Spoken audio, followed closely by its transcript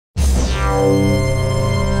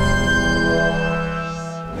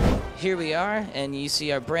Here we are, and you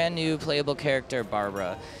see our brand new playable character,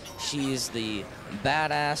 Barbara. She's the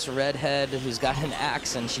badass redhead who's got an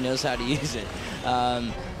axe and she knows how to use it.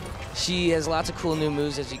 She has lots of cool new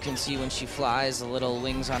moves, as you can see when she flies. The little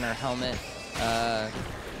wings on her helmet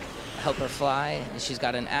help her fly. She's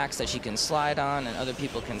got an axe that she can slide on and other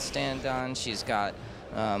people can stand on. She's got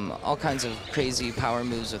all kinds of crazy power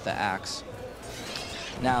moves with the axe.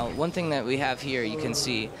 Now, one thing that we have here, you can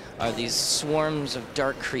see, are these swarms of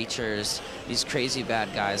dark creatures, these crazy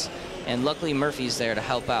bad guys. And luckily Murphy's there to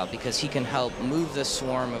help out because he can help move the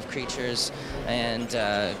swarm of creatures and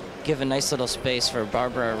give a nice little space for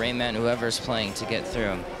Barbara, Rayman, whoever's playing to get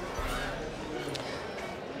through.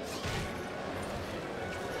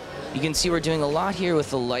 You can see we're doing a lot here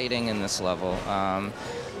with the lighting in this level.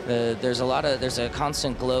 There's a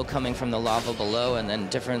constant glow coming from the lava below and then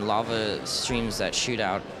different lava streams that shoot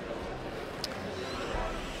out.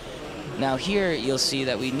 Now here you'll see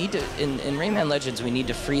that we need to, in Rayman Legends, we need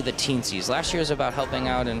to free the teensies. Last year was about helping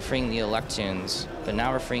out and freeing the Electoons, but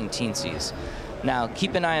now we're freeing teensies. Now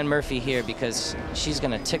keep an eye on Murphy here because she's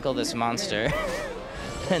gonna tickle this monster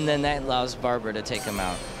and then that allows Barbara to take him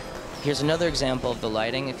out. Here's another example of the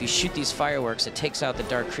lighting. If you shoot these fireworks, it takes out the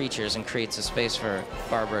dark creatures and creates a space for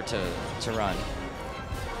Barbara to run.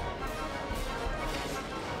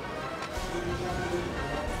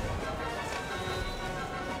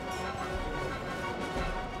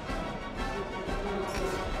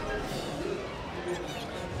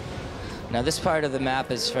 Now this part of the map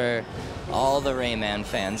is for all the Rayman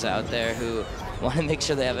fans out there who want to make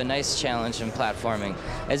sure they have a nice challenge in platforming.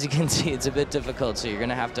 As you can see, it's a bit difficult, so you're going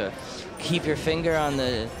to have to keep your finger on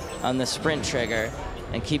the sprint trigger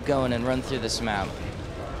and keep going and run through this map.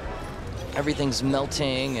 Everything's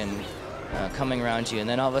melting and coming around you, and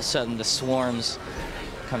then all of a sudden the swarms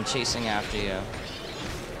come chasing after you.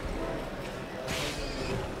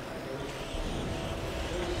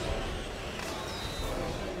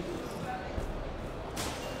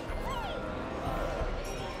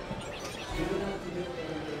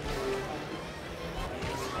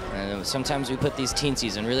 Sometimes we put these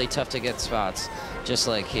teensies in really tough to get spots, just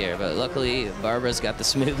like here, but luckily Barbara's got the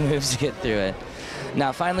smooth moves to get through it.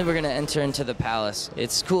 Now finally we're going to enter into the palace.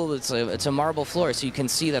 It's cool, it's a marble floor, so you can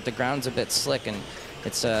see that the ground's a bit slick and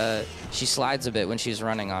she slides a bit when she's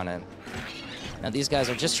running on it. Now these guys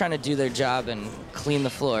are just trying to do their job and clean the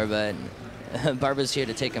floor, but Barbara's here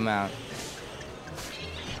to take them out.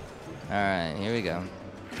 Alright, here we go.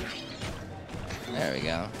 There we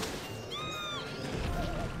go.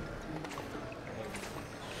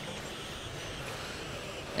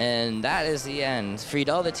 And that is the end. Freed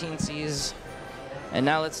all the teensies. And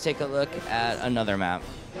now let's take a look at another map.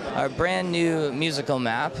 Our brand new musical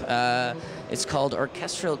map. It's called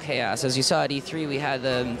Orchestral Chaos. As you saw at E3, we had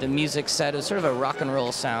the music set. It was sort of a rock and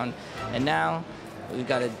roll sound. And now we've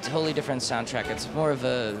got a totally different soundtrack. It's more of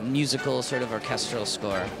a musical sort of orchestral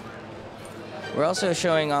score. We're also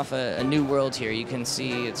showing off a new world here. You can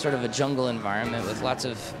see it's sort of a jungle environment with lots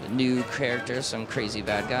of new characters, some crazy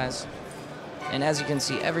bad guys. And as you can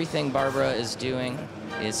see, everything Barbara is doing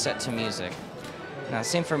is set to music. Now,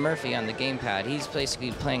 same for Murphy on the gamepad. He's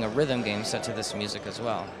basically playing a rhythm game set to this music as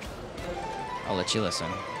well. I'll let you listen.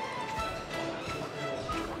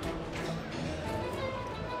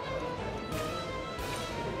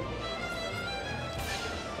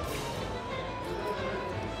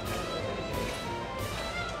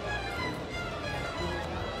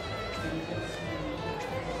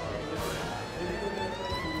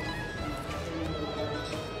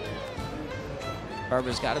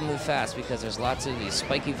 Barbara's got to move fast because there's lots of these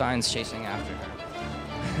spiky vines chasing after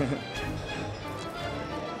her.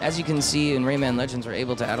 As you can see in Rayman Legends, we're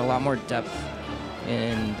able to add a lot more depth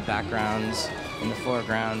in the backgrounds, in the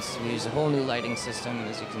foregrounds. We use a whole new lighting system,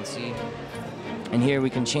 as you can see. And here we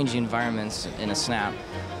can change the environments in a snap.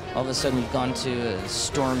 All of a sudden we've gone to a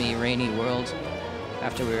stormy, rainy world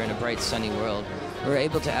after we were in a bright, sunny world. We're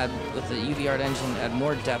able to add, with the UV art engine, add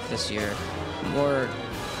more depth this year, more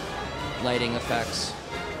lighting effects,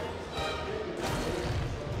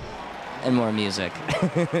 and more music.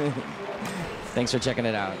 Thanks for checking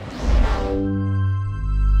it out.